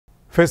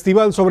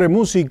Festival sobre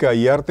música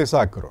y arte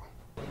sacro.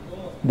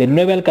 Del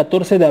 9 al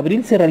 14 de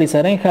abril se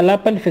realizará en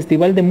Xalapa el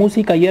Festival de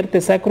Música y Arte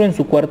Sacro en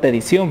su cuarta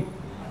edición.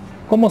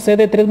 Como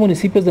sede, 3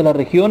 municipios de la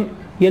región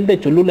y el de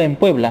Cholula en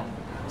Puebla.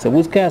 Se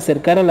busca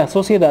acercar a la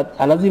sociedad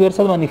a las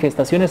diversas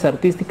manifestaciones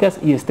artísticas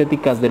y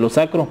estéticas de lo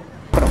sacro,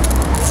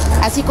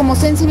 así como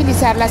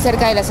sensibilizarla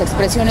acerca de las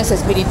expresiones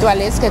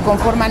espirituales que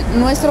conforman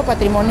nuestro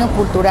patrimonio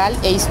cultural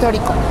e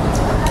histórico.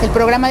 El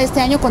programa de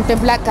este año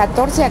contempla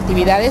 14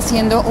 actividades,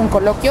 siendo un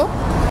coloquio.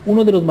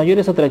 Uno de los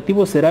mayores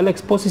atractivos será la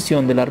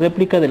exposición de la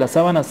réplica de la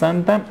Sábana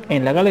Santa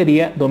en la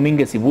Galería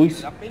Domínguez y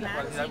Buis.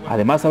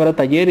 Además habrá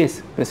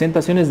talleres,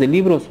 presentaciones de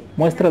libros,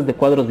 muestras de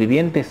cuadros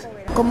vivientes.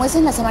 Como es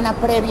en la semana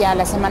previa a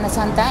la Semana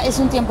Santa, es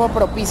un tiempo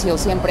propicio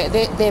siempre.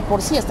 De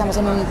por sí estamos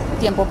en un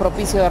tiempo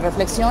propicio de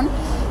reflexión.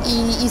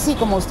 Y sí,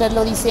 como usted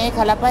lo dice,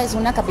 Xalapa es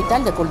una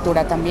capital de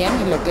cultura también,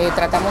 y lo que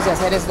tratamos de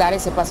hacer es dar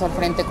ese paso al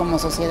frente como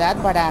sociedad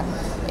para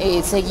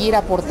seguir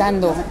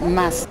aportando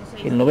más.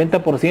 El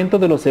 90%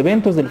 de los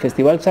eventos del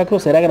Festival Sacro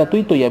será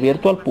gratuito y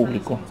abierto al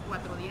público.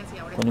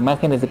 Con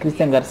imágenes de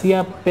Cristian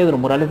García, Pedro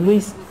Morales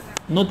Luis,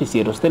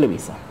 Noticieros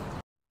Televisa.